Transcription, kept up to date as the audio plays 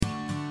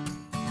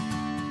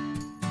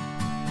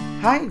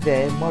Hi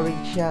there, Maureen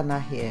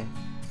Chiana here,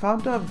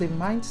 founder of the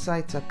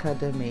Mindsight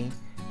Academy,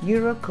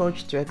 neuro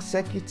coach to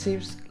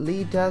executives,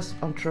 leaders,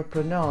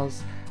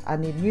 entrepreneurs,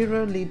 and a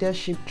neuro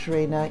leadership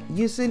trainer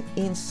using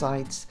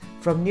insights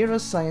from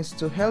neuroscience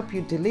to help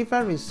you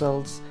deliver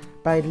results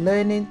by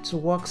learning to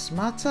work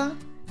smarter,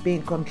 be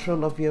in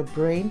control of your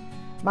brain,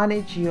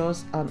 manage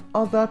yours and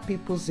other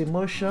people's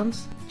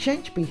emotions,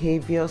 change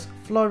behaviors,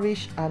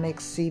 flourish, and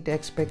exceed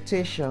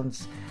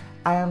expectations.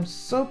 I am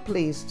so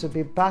pleased to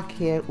be back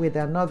here with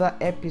another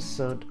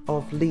episode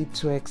of Lead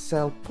to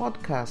Excel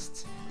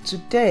podcast.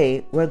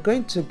 Today, we're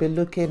going to be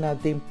looking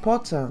at the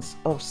importance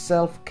of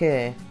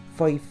self-care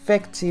for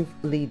effective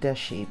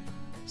leadership.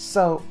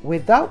 So,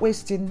 without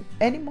wasting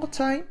any more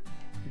time,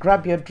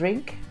 grab your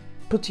drink,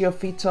 put your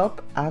feet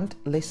up, and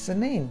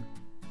listen in.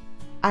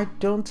 I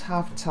don't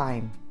have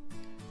time.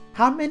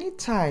 How many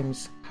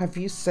times have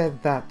you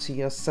said that to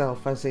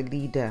yourself as a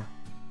leader?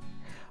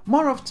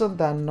 More often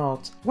than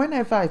not,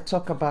 whenever I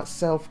talk about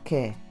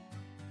self-care,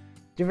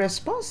 the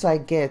response I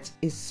get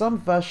is some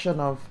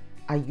version of,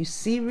 "Are you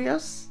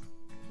serious?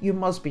 You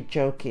must be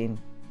joking.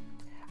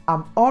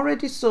 I'm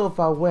already so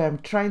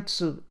overwhelmed trying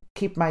to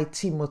keep my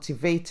team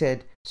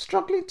motivated,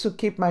 struggling to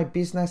keep my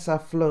business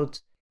afloat,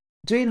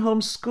 doing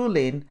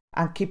homeschooling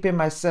and keeping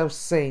myself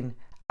sane.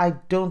 I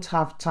don't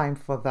have time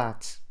for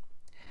that."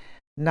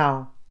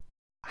 Now,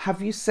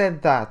 have you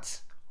said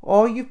that?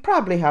 Or you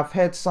probably have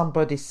heard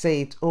somebody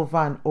say it over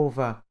and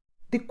over.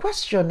 The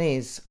question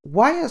is,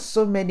 why are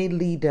so many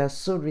leaders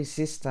so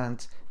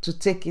resistant to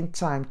taking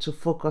time to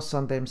focus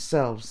on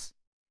themselves?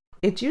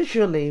 It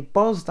usually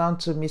boils down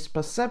to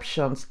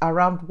misperceptions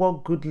around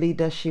what good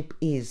leadership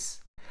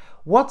is,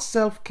 what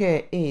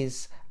self-care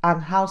is,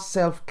 and how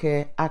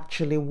self-care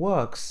actually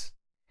works.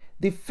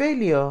 The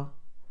failure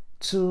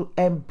to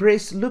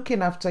embrace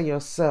looking after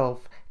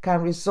yourself can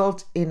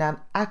result in an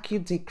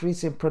acute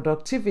decrease in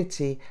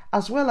productivity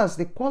as well as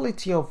the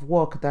quality of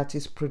work that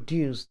is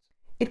produced.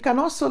 It can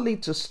also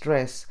lead to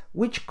stress,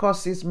 which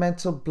causes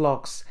mental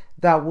blocks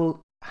that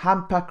will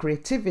hamper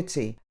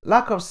creativity.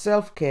 Lack of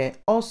self-care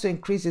also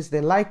increases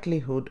the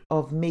likelihood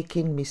of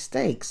making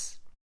mistakes.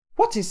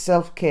 What is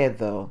self-care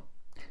though?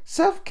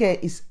 Self-care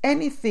is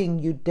anything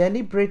you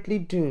deliberately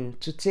do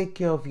to take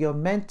care of your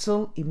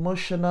mental,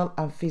 emotional,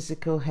 and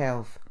physical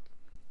health.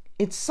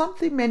 It's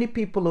something many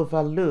people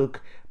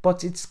overlook,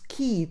 but it's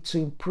key to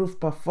improve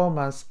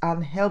performance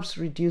and helps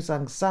reduce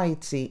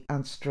anxiety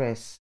and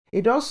stress.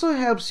 It also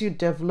helps you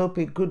develop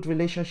a good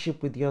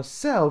relationship with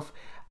yourself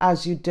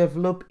as you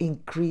develop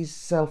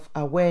increased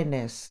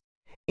self-awareness.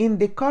 In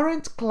the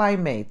current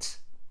climate,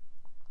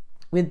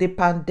 with the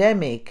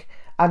pandemic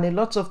and a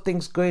lot of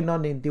things going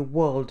on in the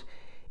world,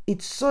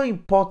 it's so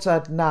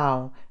important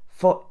now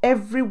for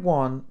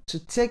everyone to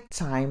take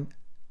time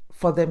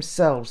for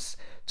themselves,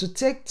 to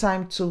take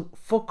time to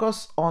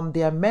focus on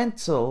their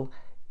mental,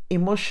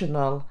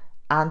 emotional,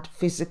 and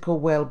physical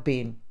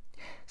well-being.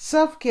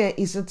 Self-care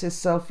isn't a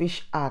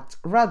selfish act,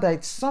 rather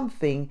it's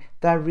something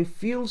that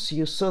refuels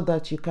you so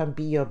that you can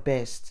be your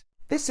best.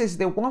 This is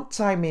the one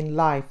time in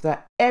life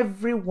that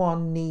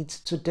everyone needs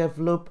to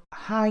develop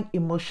high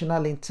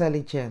emotional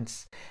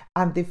intelligence,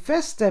 and the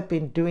first step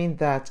in doing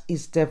that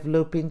is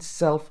developing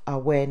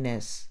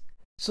self-awareness.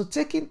 So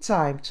taking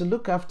time to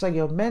look after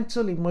your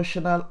mental,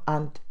 emotional,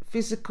 and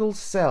physical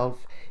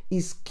self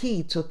is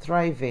key to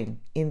thriving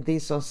in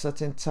these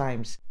uncertain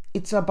times.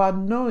 It's about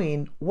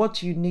knowing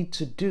what you need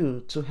to do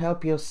to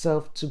help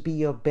yourself to be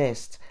your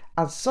best,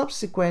 and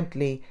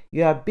subsequently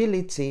your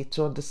ability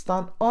to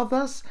understand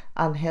others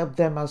and help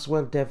them as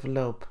well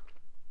develop.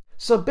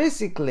 So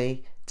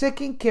basically,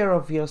 taking care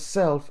of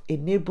yourself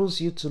enables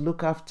you to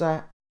look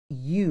after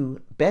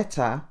you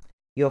better,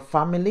 your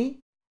family,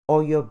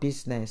 or your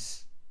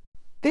business.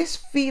 This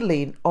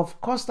feeling of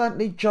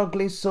constantly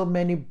juggling so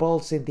many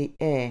balls in the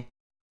air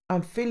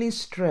and feeling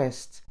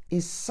stressed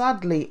is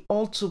sadly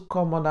all too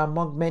common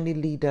among many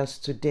leaders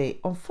today.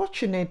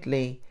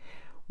 Unfortunately,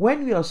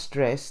 when we are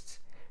stressed,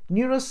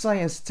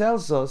 neuroscience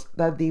tells us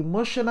that the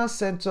emotional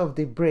center of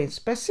the brain,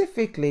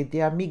 specifically the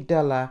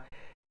amygdala,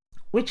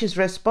 which is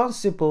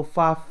responsible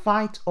for our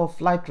fight or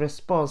flight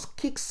response,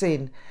 kicks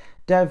in,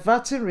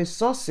 diverting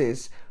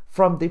resources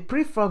from the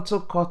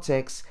prefrontal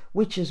cortex,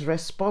 which is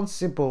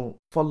responsible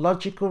for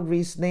logical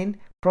reasoning,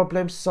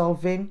 problem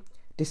solving,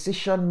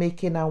 decision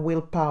making, and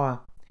willpower.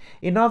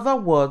 In other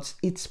words,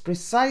 it's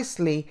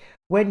precisely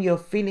when you're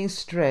feeling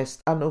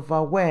stressed and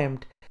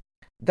overwhelmed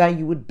that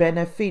you would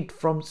benefit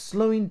from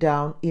slowing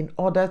down in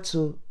order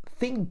to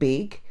think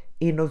big,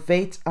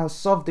 innovate, and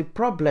solve the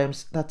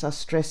problems that are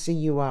stressing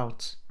you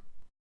out.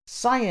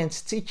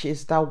 Science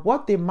teaches that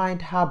what the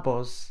mind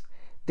harbors,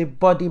 the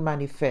body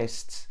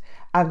manifests,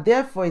 and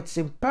therefore it's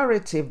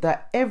imperative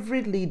that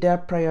every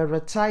leader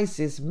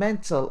prioritizes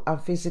mental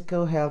and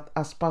physical health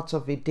as part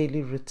of a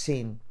daily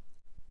routine.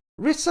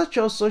 Research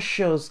also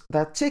shows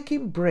that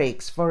taking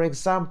breaks, for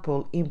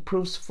example,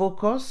 improves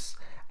focus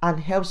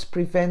and helps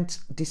prevent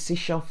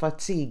decision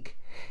fatigue.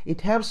 It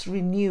helps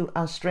renew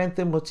and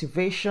strengthen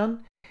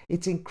motivation.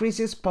 It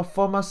increases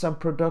performance and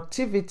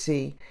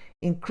productivity,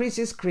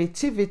 increases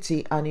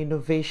creativity and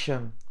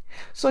innovation.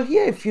 So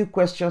here are a few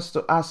questions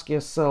to ask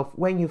yourself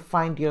when you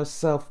find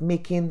yourself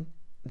making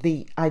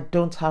the "I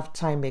don't have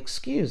time"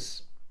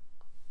 excuse.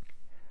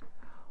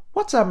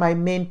 What are my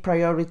main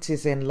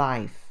priorities in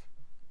life?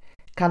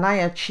 Can I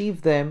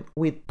achieve them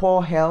with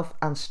poor health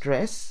and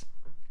stress?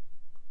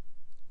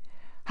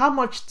 How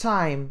much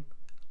time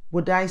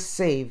would I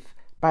save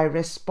by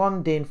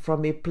responding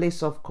from a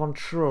place of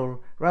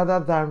control rather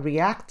than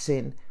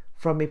reacting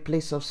from a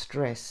place of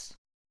stress?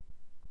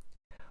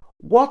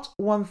 What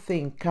one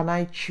thing can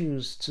I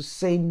choose to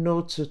say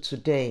no to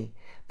today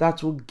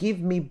that will give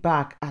me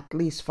back at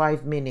least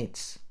 5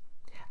 minutes?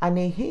 And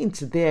a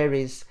hint there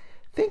is,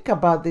 think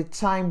about the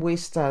time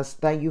wasters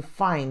that you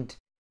find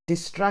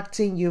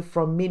distracting you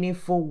from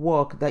meaningful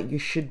work that you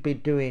should be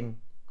doing.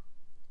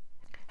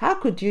 How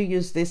could you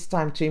use this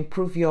time to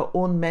improve your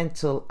own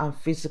mental and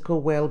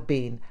physical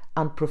well-being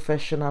and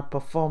professional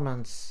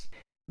performance?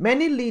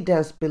 Many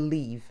leaders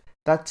believe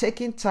that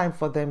taking time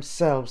for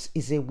themselves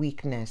is a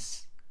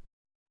weakness.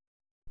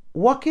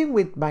 Working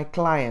with my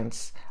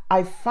clients,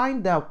 I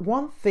find that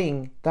one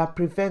thing that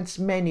prevents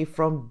many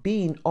from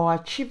being or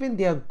achieving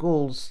their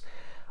goals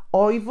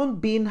or even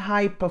being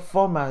high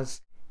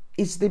performers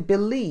is the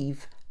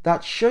belief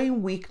that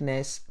showing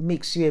weakness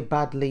makes you a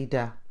bad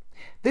leader.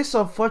 This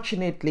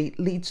unfortunately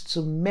leads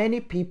to many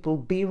people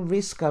being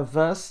risk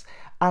averse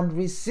and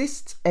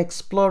resist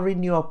exploring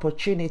new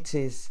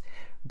opportunities.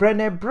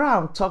 Brené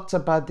Brown talked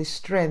about the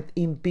strength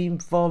in being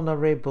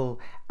vulnerable,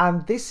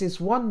 and this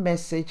is one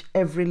message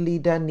every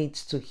leader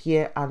needs to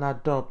hear and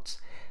adopt.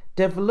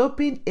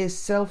 Developing a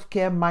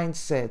self-care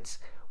mindset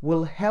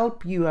will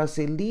help you as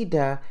a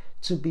leader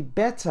to be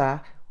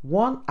better,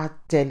 one, at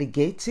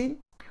delegating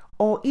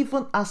or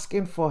even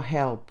asking for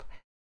help.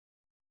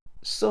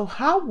 So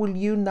how will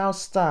you now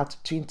start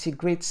to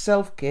integrate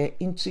self-care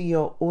into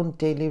your own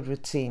daily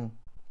routine?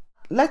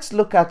 Let's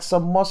look at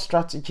some more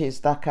strategies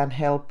that can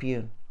help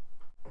you.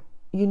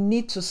 You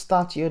need to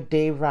start your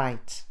day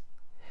right.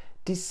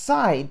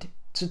 Decide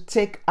to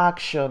take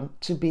action,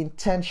 to be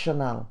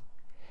intentional.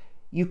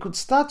 You could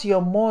start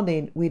your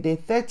morning with a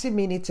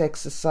 30-minute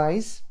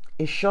exercise,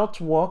 a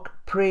short walk,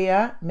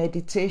 prayer,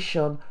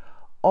 meditation,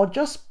 or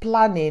just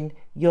planning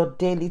your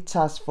daily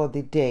tasks for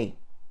the day.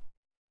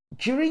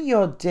 During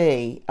your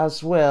day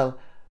as well,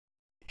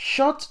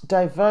 short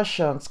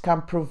diversions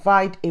can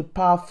provide a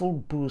powerful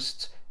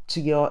boost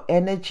to your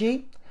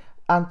energy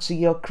and to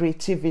your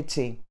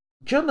creativity.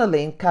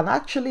 Journaling can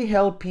actually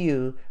help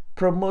you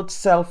promote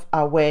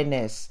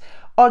self-awareness,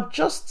 or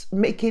just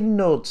making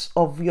notes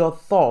of your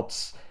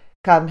thoughts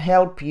can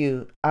help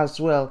you as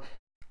well.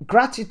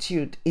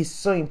 Gratitude is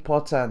so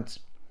important.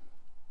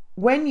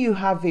 When you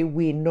have a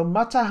win, no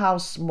matter how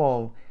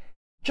small,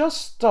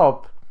 just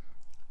stop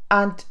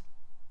and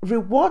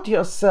reward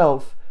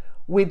yourself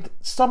with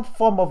some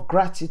form of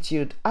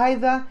gratitude,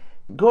 either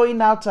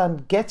going out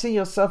and getting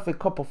yourself a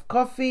cup of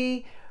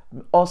coffee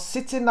or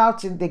sitting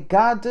out in the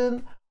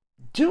garden.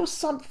 Do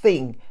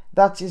something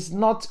that is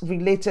not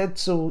related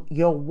to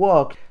your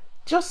work.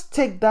 Just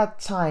take that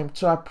time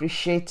to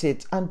appreciate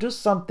it and do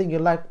something you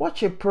like.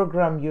 Watch a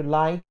program you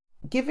like.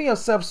 Giving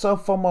yourself some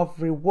form of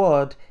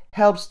reward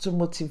helps to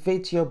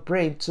motivate your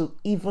brain to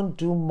even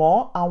do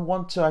more and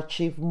want to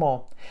achieve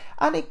more.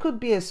 And it could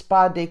be a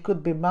spa day, it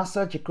could be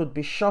massage, it could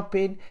be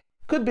shopping,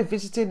 it could be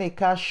visiting a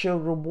car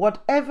showroom,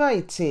 whatever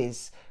it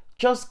is.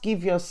 Just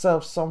give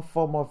yourself some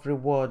form of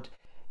reward.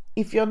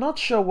 If you're not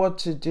sure what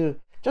to do,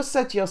 just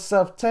set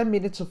yourself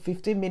 10-minute to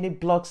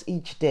 15-minute blocks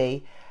each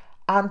day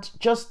and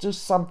just do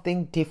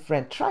something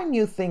different. Try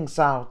new things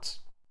out.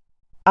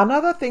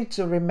 Another thing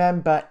to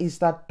remember is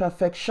that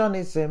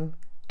perfectionism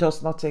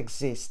does not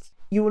exist.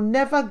 You will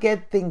never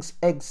get things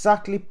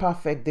exactly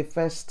perfect the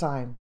first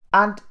time.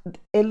 And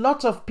a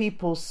lot of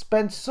people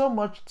spend so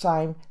much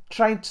time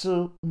trying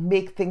to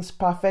make things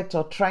perfect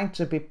or trying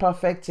to be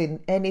perfect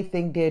in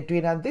anything they're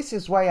doing. And this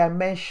is why I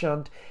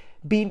mentioned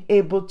being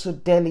able to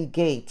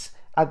delegate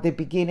at the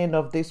beginning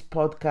of this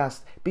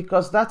podcast,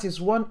 because that is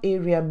one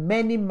area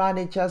many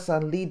managers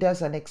and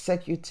leaders and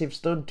executives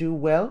don't do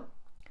well.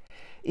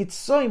 It's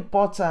so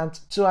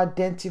important to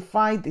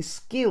identify the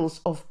skills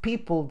of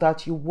people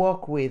that you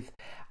work with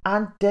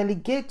and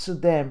delegate to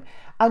them.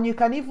 And you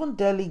can even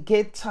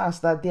delegate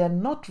tasks that they are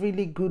not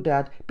really good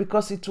at,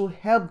 because it will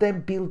help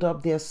them build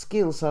up their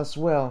skills as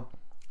well,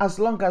 as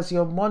long as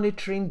you're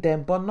monitoring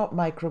them but not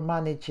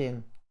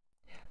micromanaging.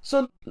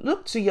 So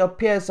look to your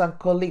peers and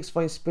colleagues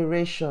for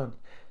inspiration.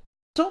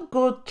 Don't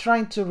go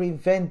trying to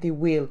reinvent the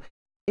wheel.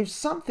 If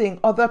something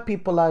other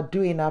people are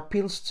doing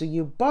appeals to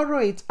you, borrow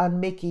it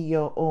and make it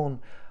your own,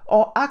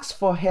 or ask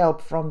for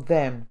help from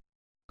them.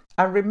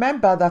 And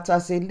remember that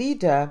as a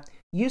leader,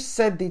 you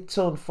set the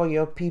tone for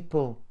your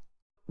people.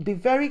 Be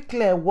very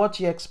clear what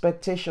your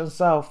expectations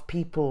are of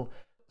people,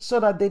 so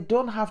that they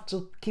don't have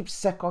to keep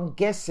second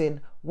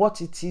guessing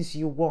what it is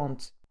you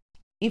want.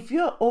 If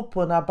you're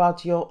open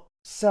about your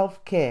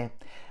self-care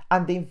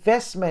and the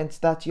investments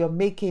that you're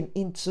making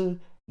into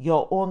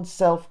your own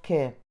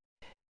self-care,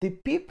 the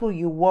people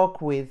you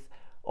work with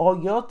or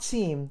your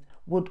team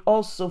would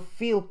also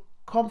feel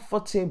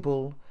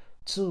comfortable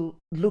to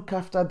look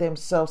after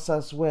themselves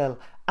as well.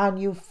 And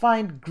you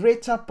find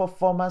greater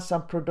performance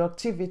and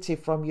productivity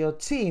from your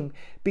team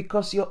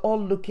because you're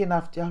all looking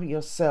after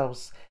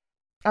yourselves.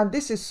 And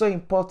this is so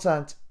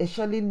important,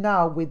 especially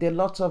now with a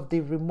lot of the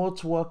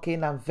remote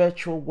working and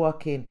virtual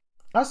working.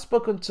 I've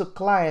spoken to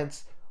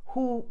clients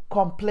who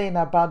complain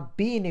about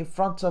being in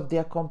front of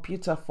their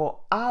computer for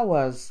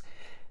hours.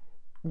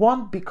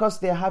 One, because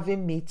they're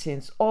having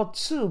meetings, or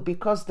two,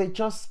 because they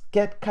just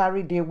get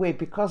carried away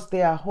because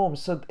they are home.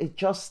 So they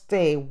just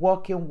stay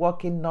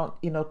working,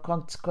 not,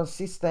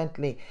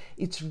 consistently.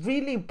 It's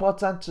really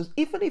important to,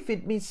 even if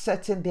it means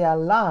setting the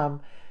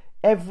alarm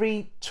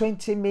every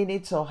 20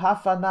 minutes or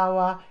half an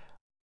hour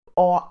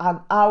or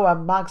an hour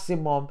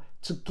maximum,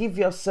 to give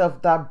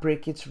yourself that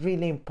break. It's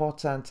really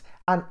important.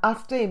 And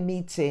after a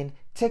meeting,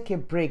 take a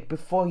break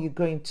before you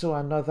go into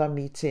another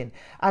meeting.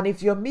 And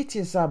if your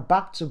meetings are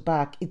back to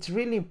back, it's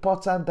really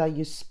important that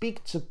you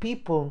speak to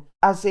people.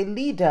 As a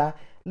leader,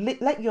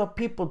 let your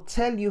people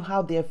tell you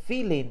how they're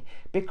feeling,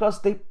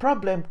 because the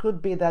problem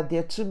could be that there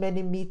are too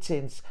many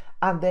meetings,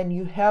 and then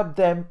you help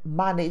them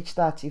manage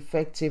that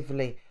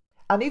effectively.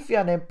 And if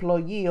you're an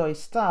employee or a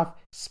staff,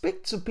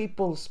 speak to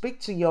people, speak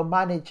to your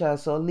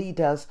managers or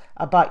leaders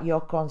about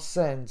your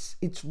concerns.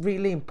 It's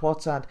really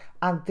important.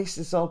 And this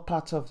is all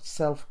part of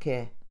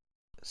self-care.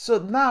 So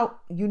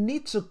now you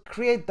need to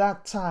create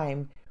that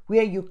time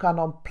where you can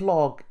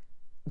unplug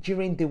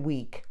during the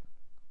week.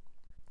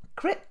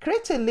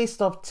 Create a list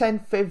of 10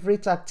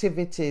 favorite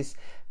activities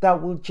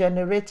that will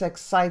generate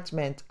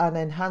excitement and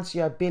enhance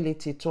your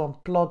ability to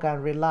unplug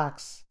and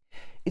relax.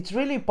 It's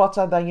really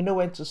important that you know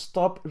when to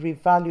stop,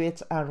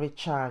 reevaluate, and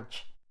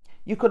recharge.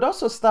 You could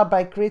also start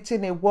by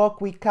creating a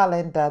work week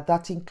calendar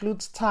that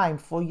includes time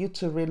for you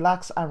to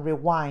relax and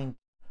rewind.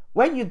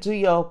 When you do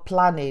your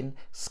planning,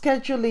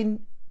 scheduling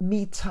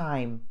me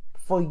time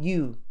for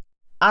you,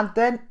 and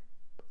then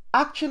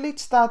actually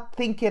start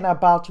thinking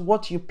about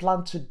what you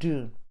plan to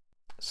do,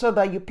 so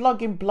that you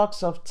plug in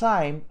blocks of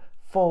time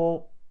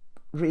for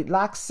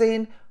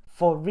relaxing,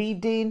 for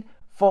reading,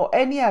 for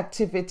any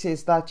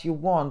activities that you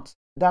want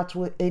that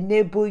will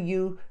enable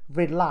you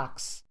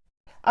relax.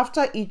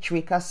 After each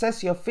week,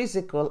 assess your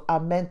physical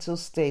and mental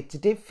state.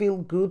 Did it feel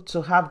good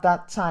to have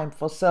that time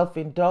for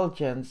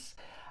self-indulgence?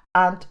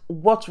 And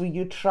what will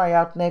you try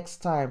out next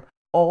time?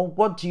 Or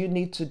what do you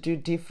need to do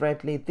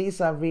differently? These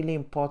are really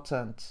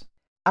important.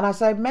 And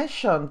as I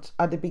mentioned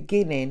at the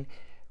beginning,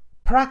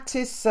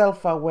 practice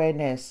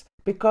self-awareness,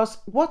 because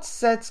what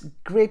sets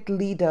great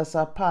leaders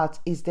apart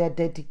is their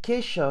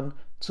dedication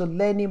to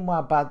learning more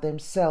about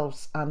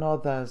themselves and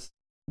others.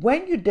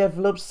 When you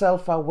develop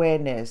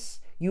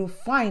self-awareness, you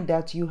find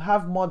that you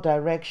have more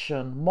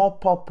direction, more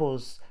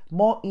purpose,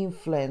 more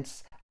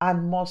influence,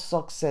 and more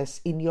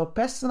success in your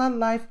personal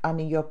life and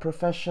in your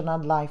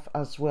professional life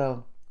as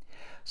well.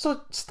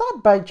 So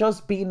start by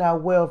just being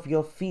aware of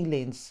your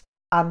feelings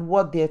and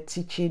what they're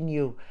teaching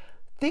you.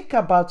 Think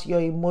about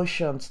your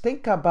emotions.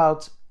 Think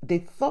about the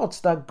thoughts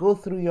that go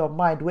through your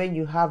mind when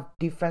you have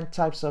different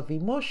types of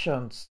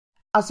emotions.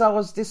 As I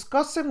was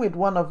discussing with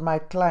one of my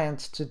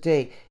clients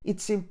today,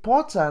 it's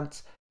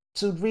important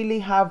to really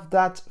have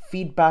that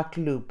feedback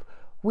loop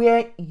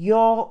where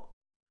your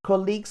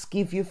colleagues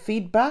give you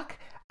feedback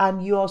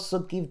and you also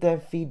give them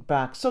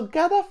feedback. So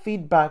gather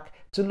feedback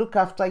to look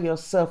after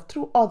yourself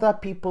through other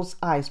people's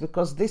eyes,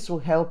 because this will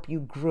help you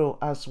grow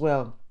as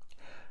well.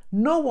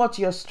 Know what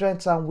your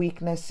strengths and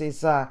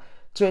weaknesses are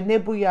to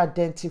enable you to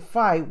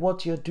identify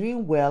what you're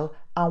doing well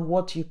and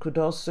what you could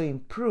also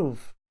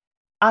improve.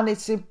 And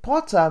it's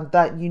important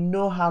that you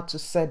know how to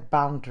set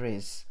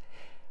boundaries.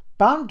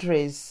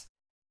 Boundaries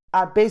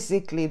are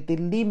basically the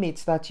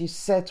limits that you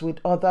set with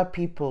other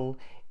people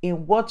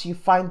in what you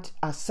find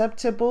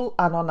acceptable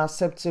and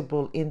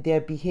unacceptable in their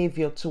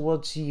behavior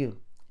towards you.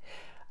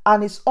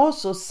 And it's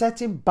also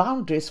setting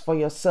boundaries for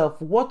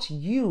yourself, what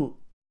you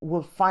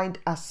will find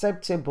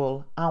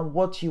acceptable and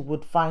what you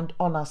would find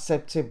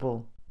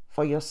unacceptable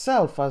for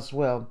yourself as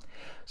well.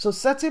 So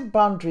setting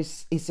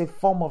boundaries is a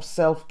form of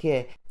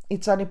self-care.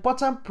 It's an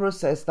important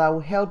process that will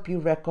help you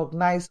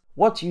recognize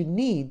what you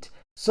need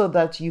so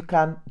that you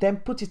can then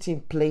put it in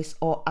place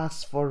or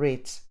ask for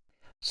it.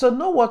 So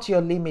know what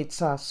your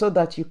limits are so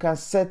that you can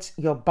set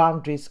your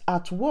boundaries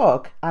at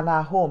work and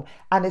at home.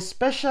 And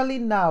especially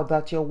now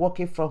that you're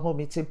working from home,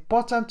 it's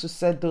important to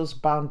set those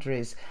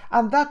boundaries.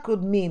 And that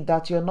could mean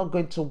that you're not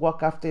going to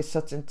work after a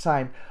certain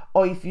time.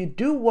 Or if you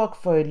do work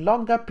for a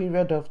longer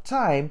period of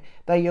time,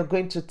 that you're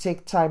going to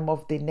take time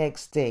off the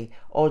next day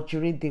or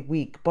during the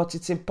week. But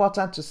it's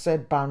important to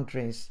set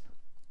boundaries.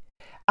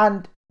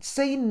 And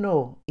saying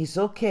no is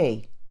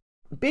okay.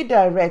 Be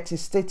direct in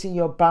stating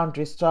your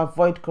boundaries to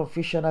avoid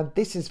confusion, and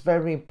this is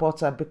very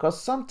important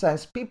because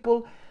sometimes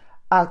people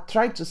are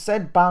trying to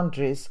set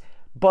boundaries,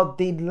 but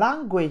the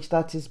language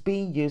that is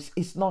being used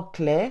is not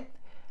clear,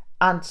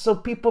 and so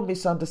people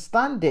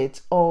misunderstand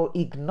it or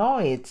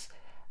ignore it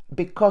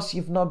because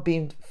you've not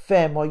been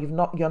firm or you've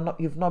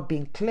not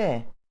been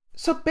clear.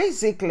 So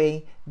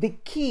basically, the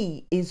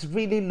key is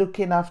really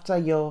looking after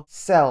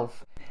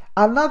yourself.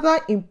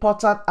 Another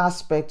important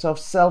aspect of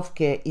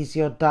self-care is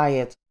your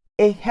diet.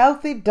 A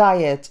healthy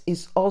diet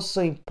is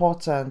also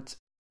important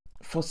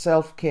for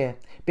self-care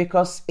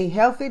because a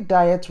healthy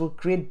diet will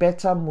create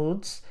better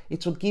moods,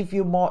 it will give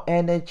you more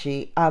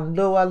energy and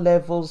lower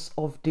levels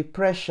of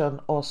depression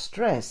or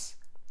stress.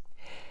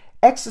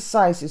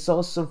 Exercise is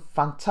also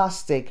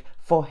fantastic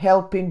for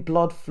helping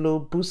blood flow,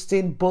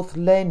 boosting both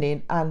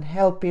learning and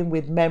helping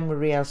with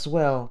memory as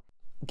well.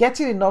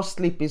 Getting enough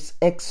sleep is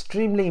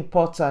extremely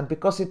important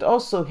because it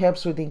also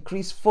helps with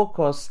increased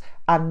focus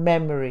and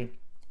memory.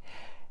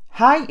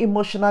 High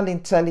emotional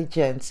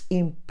intelligence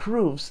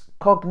improves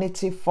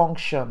cognitive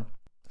function.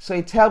 So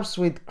it helps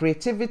with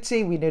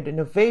creativity, with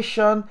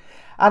innovation,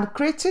 and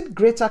creating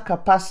greater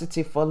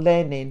capacity for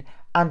learning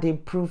and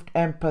improved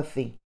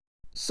empathy.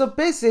 So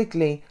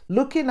basically,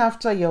 looking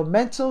after your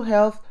mental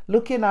health,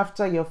 looking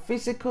after your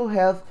physical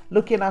health,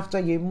 looking after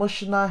your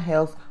emotional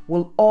health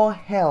will all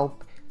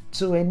help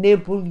to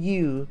enable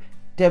you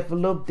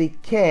develop the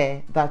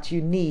care that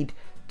you need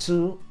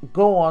to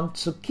go on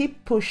to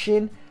keep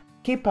pushing,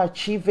 keep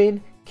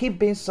achieving, keep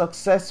being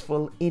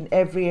successful in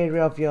every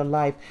area of your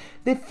life.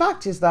 The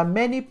fact is that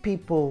many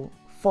people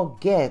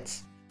forget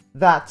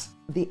that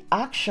the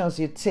actions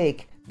you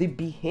take, the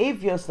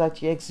behaviors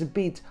that you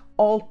exhibit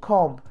all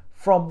come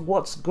from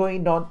what's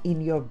going on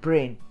in your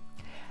brain.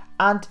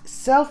 And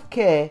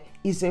self-care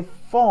is a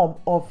form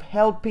of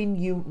helping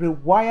you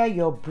rewire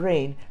your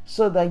brain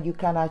so that you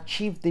can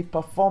achieve the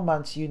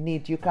performance you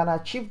need. You can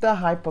achieve the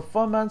high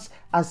performance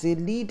as a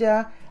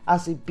leader,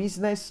 as a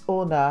business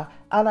owner,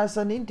 and as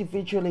an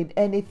individual in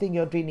anything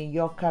you're doing in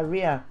your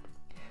career.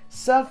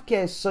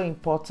 Self-care is so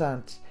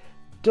important.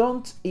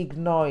 Don't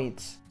ignore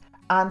it.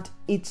 And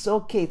it's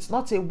okay. It's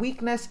not a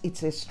weakness,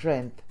 it's a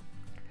strength.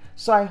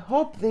 So I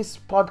hope this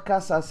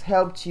podcast has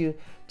helped you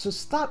to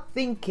start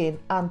thinking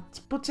and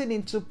putting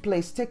into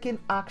place, taking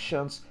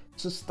actions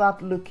to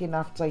start looking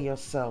after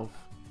yourself.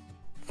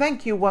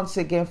 Thank you once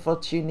again for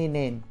tuning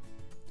in.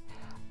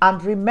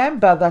 And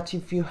remember that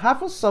if you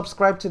haven't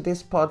subscribed to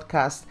this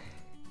podcast,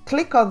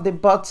 click on the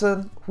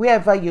button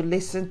wherever you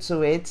listen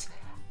to it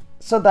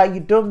so that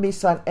you don't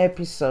miss an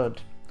episode.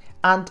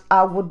 And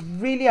I would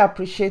really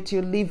appreciate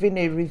you leaving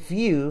a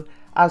review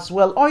as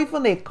well, or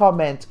even a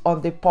comment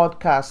on the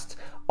podcast,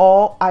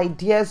 or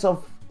ideas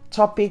of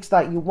topics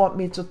that you want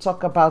me to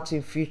talk about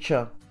in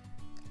future.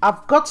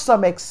 I've got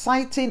some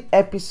exciting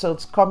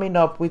episodes coming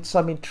up with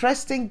some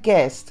interesting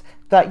guests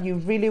that you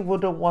really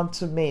wouldn't want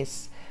to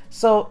miss.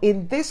 So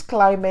in this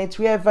climate,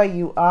 wherever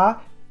you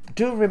are,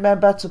 do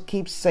remember to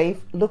keep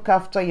safe, look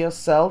after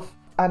yourself,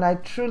 and I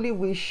truly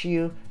wish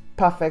you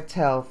perfect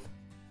health.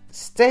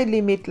 Stay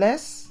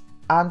limitless,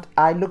 and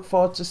I look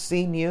forward to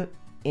seeing you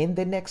in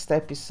the next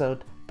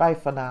episode. Bye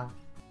for now.